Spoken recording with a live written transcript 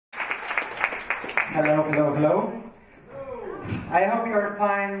Hello, hello, hello. I hope you're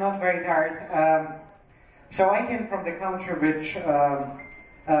fine, not very tired. So I came from the country which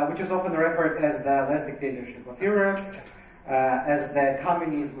is often referred as the last dictatorship of Europe, as the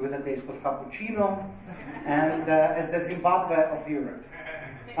communism with a taste of cappuccino, and as the Zimbabwe of Europe.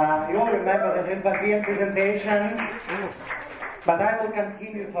 You all remember the Zimbabwean presentation, but I will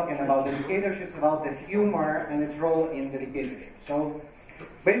continue talking about the dictatorships, about the humor and its role in the dictatorship. So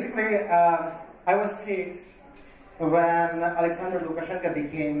basically, I was 6 when Alexander Lukashenko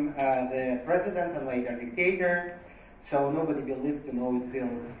became the president and later dictator. So nobody believed, it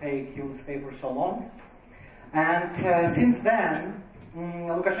will stay for so long. And since then,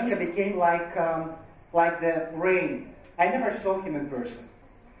 Lukashenko became like the rain. I never saw him in person.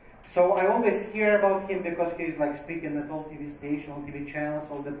 So I always hear about him because he's like speaking at all TV stations, all TV channels,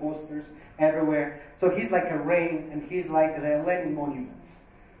 all the posters, everywhere. So he's like a rain, and he's like the Lenin monuments.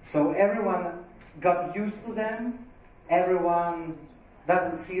 So everyone got used to them. Everyone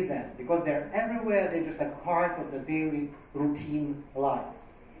doesn't see them because they're everywhere. They're just a part of the daily routine life.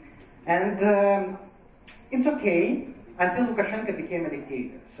 And it's okay until Lukashenko became a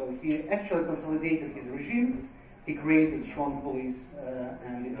dictator. So he actually consolidated his regime. He created strong police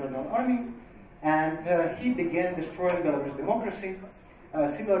and internal army, and he began destroying Belarus democracy,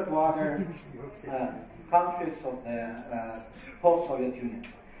 similar to other countries of the post-Soviet Union.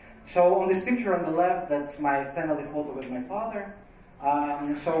 So on this picture on the left, that's my family photo with my father.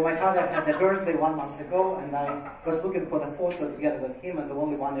 So my father had a birthday 1 month ago, and I was looking for the photo together with him, and the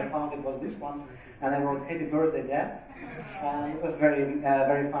only one I found it was this one, and I wrote "Happy Birthday, Dad." And it was very,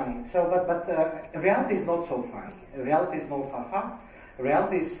 very funny. So, but reality is not so funny. Reality is no haha.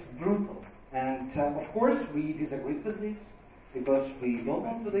 Reality is brutal, and of course we disagreed with this because we don't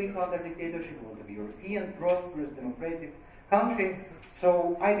want to live under dictatorship. We want to be European, prosperous, democratic country.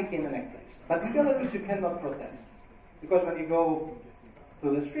 So I became an activist. But in Belarus you cannot protest because when you go to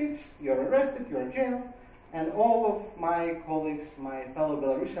the streets, you're arrested, you're in jail, and all of my colleagues, my fellow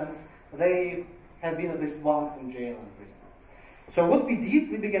Belarusians, they have been at least once in jail and prison. So what we did,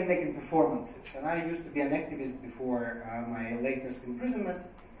 we began making performances, and I used to be an activist before my latest imprisonment,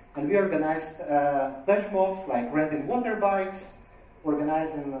 and we organized flash mobs like renting water bikes,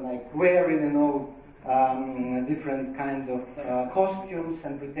 organizing like wearing, different kind of costumes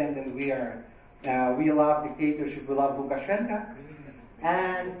and pretending we love dictatorship, we love Lukashenko,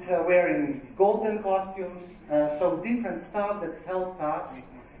 and wearing golden costumes, so different stuff that helped us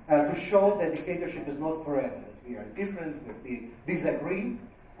to show that dictatorship is not forever, that we are different, that we disagree,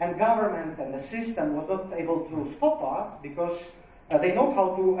 and government and the system was not able to stop us because they know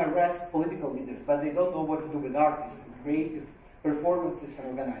how to arrest political leaders, but they don't know what to do with artists, creative performances and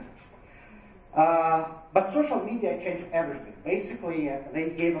organizers. But social media changed everything. Basically, they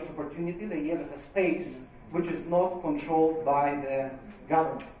gave us opportunity, they gave us a space which is not controlled by the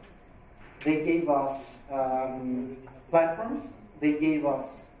government. They gave us platforms, they gave us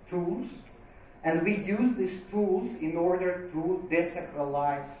tools, and we use these tools in order to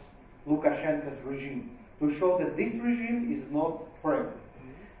desacralize Lukashenko's regime, to show that this regime is not forever.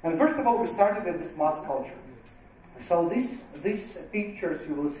 And first of all, we started with this mass culture. So these pictures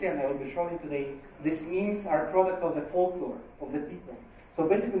you will see, and I will be showing today, these memes are a product of the folklore of the people. So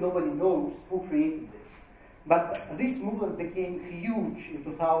basically nobody knows who created this. But this movement became huge in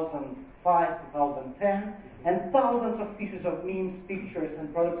 2005, 2010, and thousands of pieces of memes, pictures,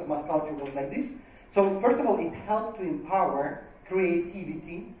 and products of mass culture was like this. So first of all, it helped to empower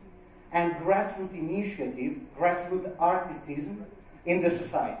creativity and grassroots initiative, grassroots artistism in the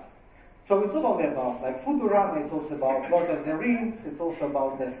society. So it's not only about like Futurama, it's also about Lord of the Rings, it's also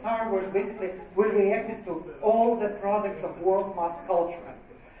about the Star Wars. Basically, we reacted to all the products of world mass culture.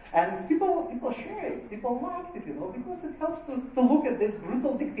 And people share it, people liked it, because it helps to look at this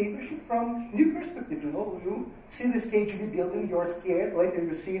brutal dictatorship from new perspective, You see this KGB building, you're scared. Later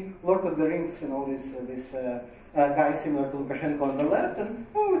you see Lord of the Rings, this guy similar to Lukashenko on the left, and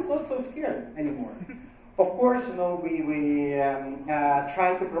it's not so scared anymore. Of course, we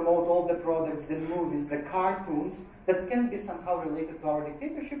try to promote all the products, the movies, the cartoons that can be somehow related to our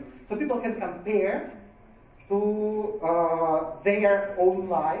dictatorship, so people can compare to their own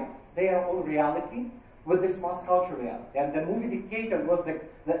life, their own reality, with this mass culture reality. And the movie Dictator was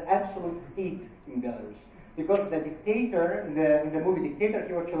the absolute hit in Belarus. Because the dictator, in the movie Dictator,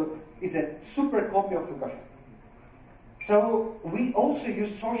 he actually is a super copy of Lukashenko. So we also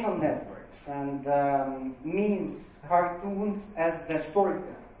use social networks and memes, cartoons as the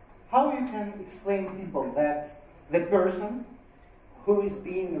storyteller. How you can explain to people that the person who is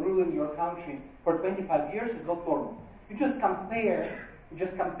being ruling your country for 25 years is not normal. You just compare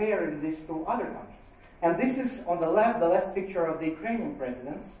this to other countries. And this is, on the left, the last picture of the Ukrainian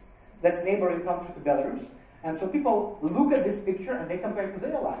presidents. That's neighboring country to Belarus. And so people look at this picture and they compare to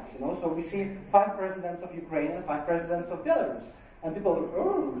their lives, you know. So we see 5 presidents of Ukraine and 5 presidents of Belarus. And people look,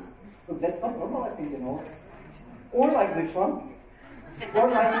 oh, look, that's not normal, I think, you know. Or like this one. Or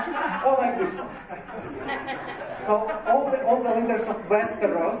like this one. So all the leaders of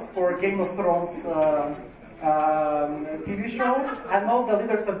Westeros for Game of Thrones TV show, and all the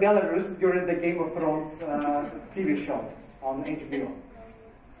leaders of Belarus during the Game of Thrones TV show on HBO.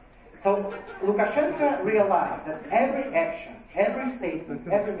 So Lukashenko realized that every action, every statement,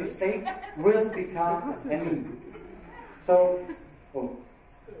 every mistake will become a meme. So,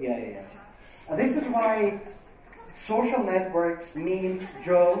 this is why social networks, memes,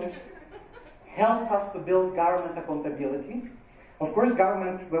 jokes help us to build government accountability. Of course,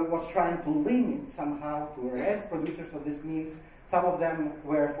 government was trying to limit somehow, to arrest producers of these memes. Some of them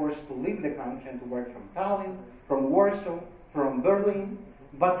were forced to leave the country and to work from Tallinn, from Warsaw, from Berlin.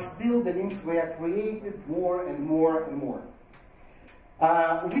 But still the memes were created more and more and more.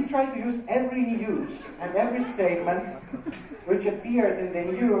 We try to use every news and every statement which appeared in the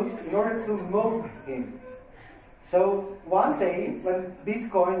news in order to mock him. So one day, when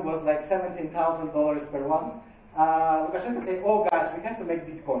Bitcoin was like $17,000 per one, Lukashenko said, oh guys, we have to make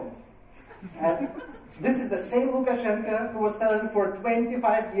Bitcoins. And this is the same Lukashenko who was telling for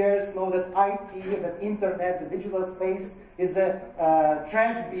 25 years, know that IT, that internet, the digital space is a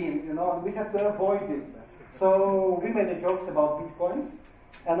trash bin, you know, and we have to avoid it. So we made the jokes about Bitcoins,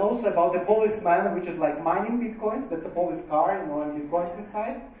 and also about the policeman, which is like mining Bitcoins. That's a police car, you know, and Bitcoins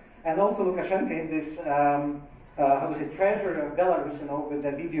inside. And also Lukashenko in this, treasure of Belarus, you know, with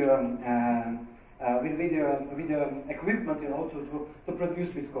the video, video equipment, you know, to produce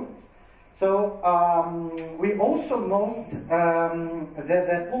Bitcoins. So we also note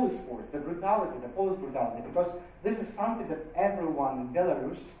the police force, the brutality, the police brutality, because this is something that everyone in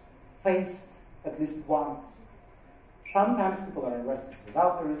Belarus faced at least once. Sometimes people are arrested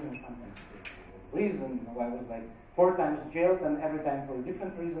without a reason, sometimes for a reason. You know, I was like 4 times jailed, and every time for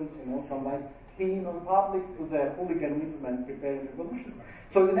different reasons, you know, from like being on public to the hooliganism and preparing revolutions.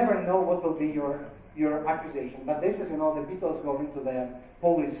 So you never know what will be your accusation. But this is, you know, the Beatles go into the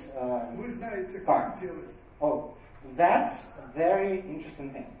police car. Oh, that's a very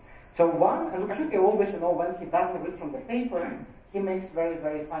interesting thing. So and Lukashenko always, you know, when he doesn't read from the paper, he makes very,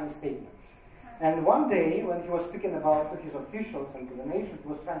 very funny statements. And one day, when he was speaking about to his officials and to the nation, he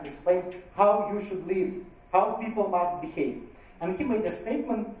was trying to explain how you should live, how people must behave. And he made a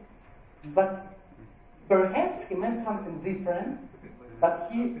statement, but perhaps he meant something different,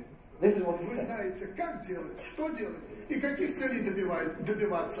 but this is what he said. Вы знаете, как делать, что делать и каких целей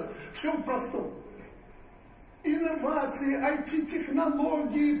добиваться. Все простом. Инновации,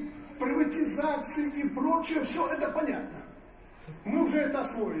 IT-технологии, приватизации и прочее, все это понятно. Мы уже это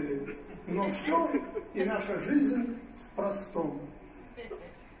освоили. Но все и наша жизнь в простом.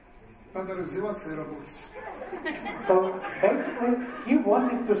 Надо развиваться и работать. So basically, he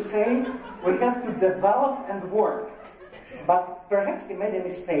wanted to say we have to develop and work. But perhaps he made a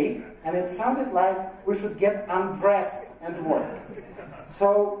mistake, and it sounded like we should get undressed and work.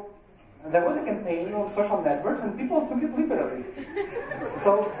 So there was a campaign on social networks, and people took it literally.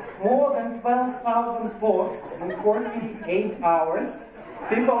 So more than 12,000 posts in 48 hours.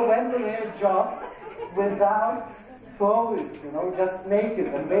 People went to their jobs without clothes, you know, just naked,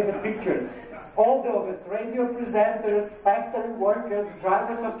 and made the pictures. All the office, radio presenters, factory workers,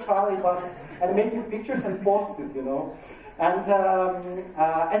 drivers of trolley buses, and making pictures and post it, you know. And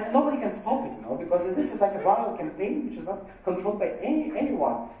nobody can stop it, you know, because this is like a viral campaign which is not controlled by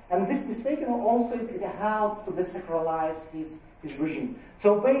anyone. And this mistake, you know, also it helped to desacralize his regime.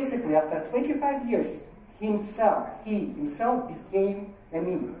 So basically, after 25 years, he himself became a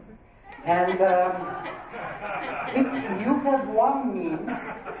meme. And if you have one meme,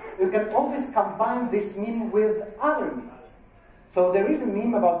 you can always combine this meme with other memes. So there is a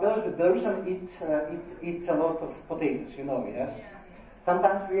meme about Belarus, but Belarusians eat a lot of potatoes, you know, yes?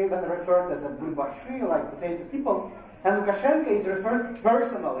 Sometimes we even referred as a bulbashi, like potato people, and Lukashenko is referred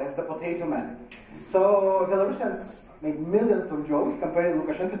personally as the potato man. So Belarusians made millions of jokes comparing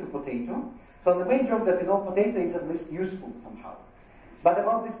Lukashenko to potato. So the main joke that, you know, potato is at least useful somehow. But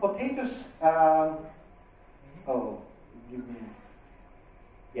about these potatoes,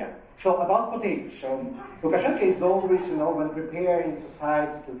 So about potatoes. So Lukashenko is always, you know, when preparing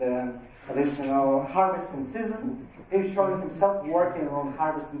society to this, you know, harvesting season, he's showing himself working on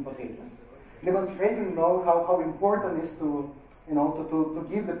harvesting potatoes, demonstrating, you know, how important it is to, you know, to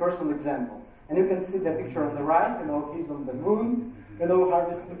give the personal example. And you can see the picture on the right, you know, he's on the moon,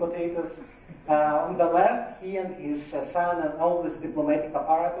 harvesting potatoes. On the left, he and his son and all this diplomatic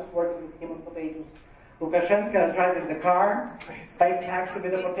apparatus working with him on potatoes. Lukashenko driving the car, big taxi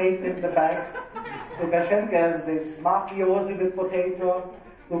with a potato in the back. Lukashenko has this mafiosi with potato.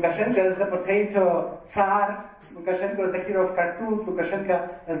 Lukashenko is the potato tsar. Lukashenko is the hero of cartoons. Lukashenko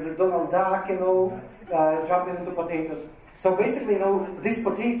is the Donald Duck, jumping into potatoes. So basically, this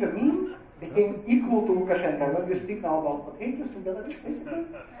potato meme became equal to Lukashenko. When we speak now about potatoes in Belarus, basically,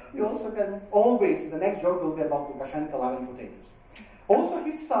 you also can always, the next joke will be about Lukashenko loving potatoes. Also,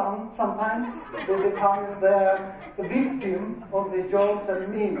 his son sometimes will become the victim of the jokes and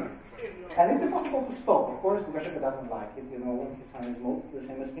memes. And it's impossible to stop. Of course, Lukashenko doesn't like it, his son is not the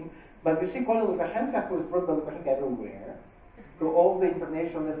same as him. But you see Koля Lukashenko, who is brought by Lukashenko everywhere, to all the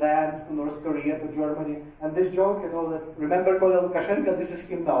international events, to North Korea, to Germany. And this joke, that remember Koля Lukashenko, this is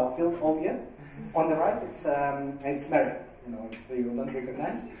him now, filmed all yet. On the right, it's Mary, you don't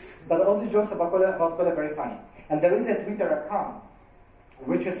recognize. But all these jokes about Koля are very funny. And there is a Twitter account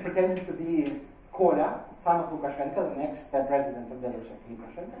which is pretending to be Koля, son of Lukashenko, the next president of Belarus,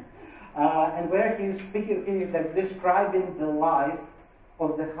 Lukashenko, and where he's describing the life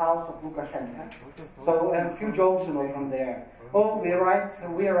of the house of Lukashenko. So, and a few jokes, from there. Oh, we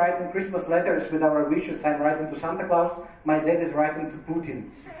are writing Christmas letters with our wishes. I'm writing to Santa Claus. My dad is writing to Putin.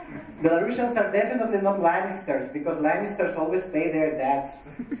 Belarusians are definitely not Lannisters, because Lannisters always pay their debts.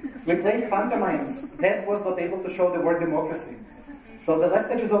 We played pantomimes. Dad was not able to show the word democracy. So the last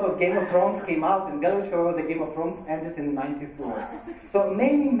episode of Game of Thrones came out in Belarus, however, the Game of Thrones ended in '94. So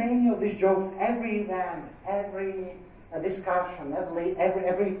many of these jokes, every event, every discussion,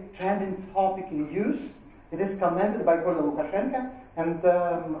 every trending topic in use, it is commented by Koля Lukashenko, and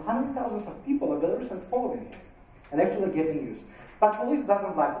hundreds of thousands of people, Belarusians, following him and actually getting used. But police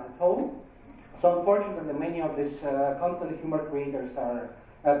doesn't like it at all. So unfortunately, many of these content humor creators are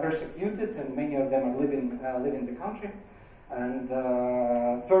persecuted, and many of them are living in the country. And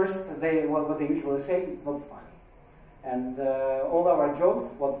first, what they usually say, it's not funny. And all our jokes,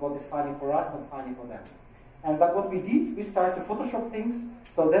 what is funny for us, not funny for them. But what we did, we started to Photoshop things.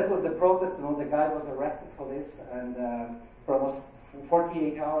 So that was the protest. The guy was arrested for this, and for almost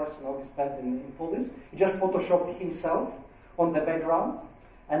 48 hours, he spent in police. He just Photoshopped himself on the background,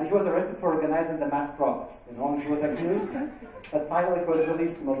 and he was arrested for organizing the mass protest. He was accused, but finally he was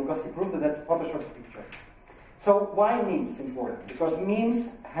released, because he proved that that's a Photoshop picture. So why memes important? Because memes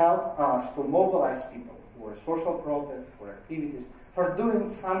help us to mobilize people for social protest, for activities, for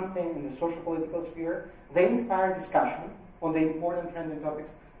doing something in the social political sphere. They inspire discussion on the important trending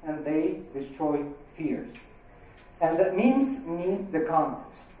topics, and they destroy fears. And the memes need the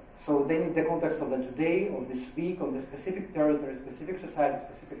context. So they need the context of the today, of this week, of the specific territory, specific society,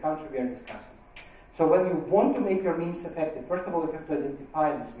 specific country we are discussing. So when you want to make your memes effective, first of all, you have to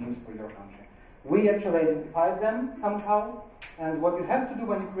identify these memes for your country. We actually identified them somehow, and what you have to do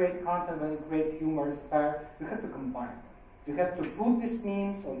when you create content, when you create humor, you have to combine them. You have to put these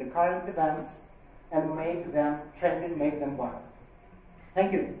memes on the current events and make them trending, make them viral.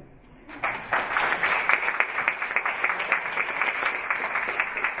 Thank you.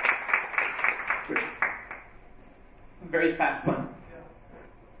 Very fast one.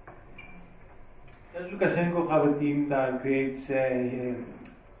 Does Lukashenko have a team that creates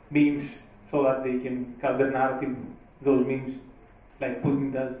memes so that they can have their narrative, those memes, like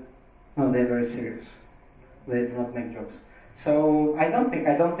Putin does? No, they're very serious. They do not make jokes. So I don't think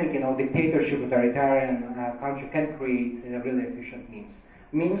dictatorship, authoritarian country can create really efficient memes.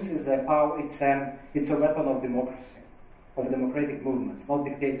 Memes is a power. It's a weapon of democracy, of democratic movements, not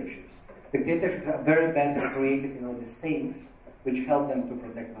dictatorships. Dictatorships are very bad at creating these things which help them to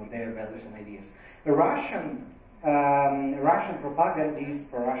protect their values and ideas. The Russian propagandists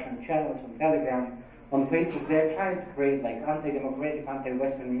for Russian channels on Telegram, on Facebook, they're trying to create like anti-democratic,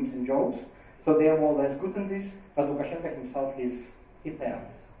 anti-Western memes and jokes. So they are more or less good in this, but Lukashenko himself he fails.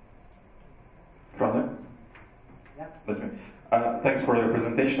 Franak? Yeah. That's me. Thanks for your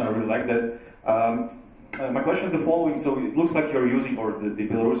presentation. I really like that. My question is the following. So it looks like you're using, or the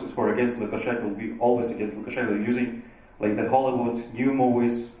Belarusians who are against Lukashenko will be always against Lukashenko, using like the Hollywood new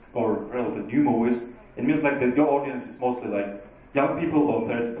movies or relative new movies. It means like that your audience is mostly like young people or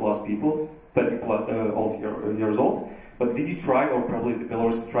 30 plus people, 30 plus years old. But did you try, or probably the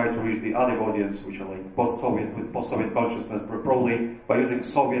Belarus try to reach the other audience, which are like post-Soviet, with post-Soviet consciousness, probably by using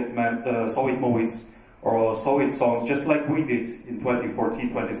Soviet movies or Soviet songs, just like we did in 2014,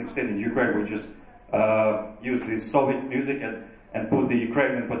 2016 in Ukraine. We just used the Soviet music and put the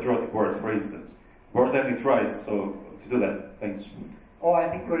Ukrainian patriotic words, for instance. Was there any tries to do that? Thanks. Oh, I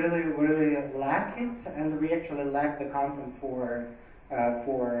think we really lack it, and we actually lack the content for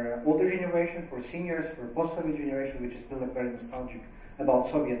for older generation, for seniors, for post-Soviet generation, which is still like very nostalgic about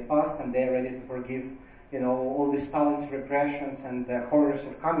Soviet past, and they're ready to forgive, all the Stalin's repressions and the horrors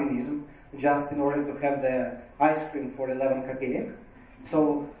of communism, just in order to have the ice cream for 11 kopeek.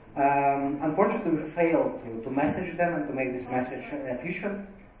 So unfortunately, we failed to message them and to make this message efficient.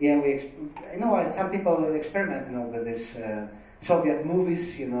 Yeah, some people experiment, with this Soviet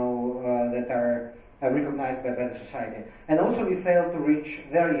movies, that are recognized by the society. And also, we failed to reach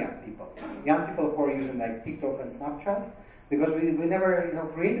very young people who are using like TikTok and Snapchat, because we never,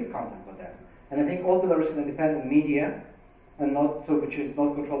 created content for them. And I think all Belarusian independent media, and which is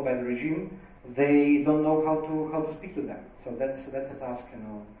not controlled by the regime, they don't know how to speak to them. So that's a task,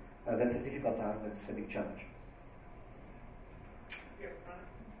 that's a difficult task. That's a big challenge.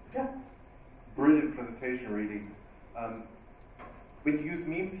 Yeah. Brilliant presentation, really. When you use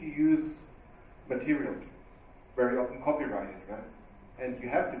memes, you use materials, very often copyrighted, right? And you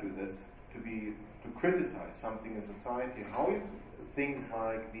have to do this to criticize something in society. How is things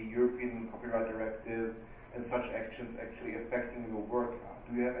like the European Copyright Directive and such actions actually affecting your work?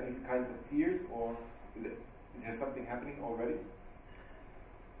 Do you have any kinds of fears, or is there something happening already?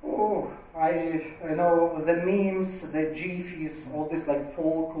 Oh, I know the memes, the GIFs, all this like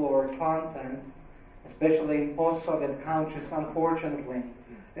folklore content, especially in post-Soviet countries, unfortunately,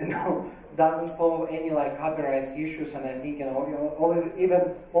 doesn't follow any like copyright issues. And I think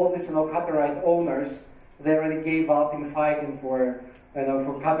even all these copyright owners, they already gave up in fighting for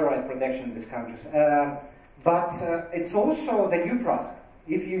copyright protection in these countries. But it's also the new product.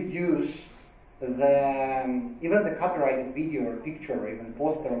 If you use even the copyrighted video or picture or even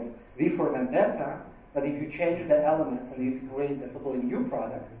poster of V for Vendetta, but if you change the elements and if you create a totally new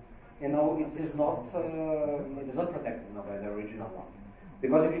product, it is not protected by the original one.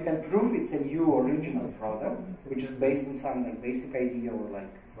 Because if you can prove it's a new original product, which is based on some like basic idea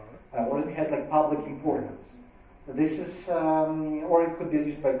or it has like public importance, this is or it could be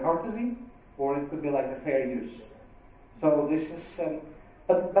used by courtesy, or it could be like the fair use. So this is,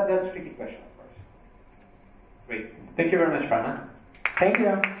 but that's a tricky question. Great. Thank you very much, Franak. Thank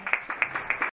you.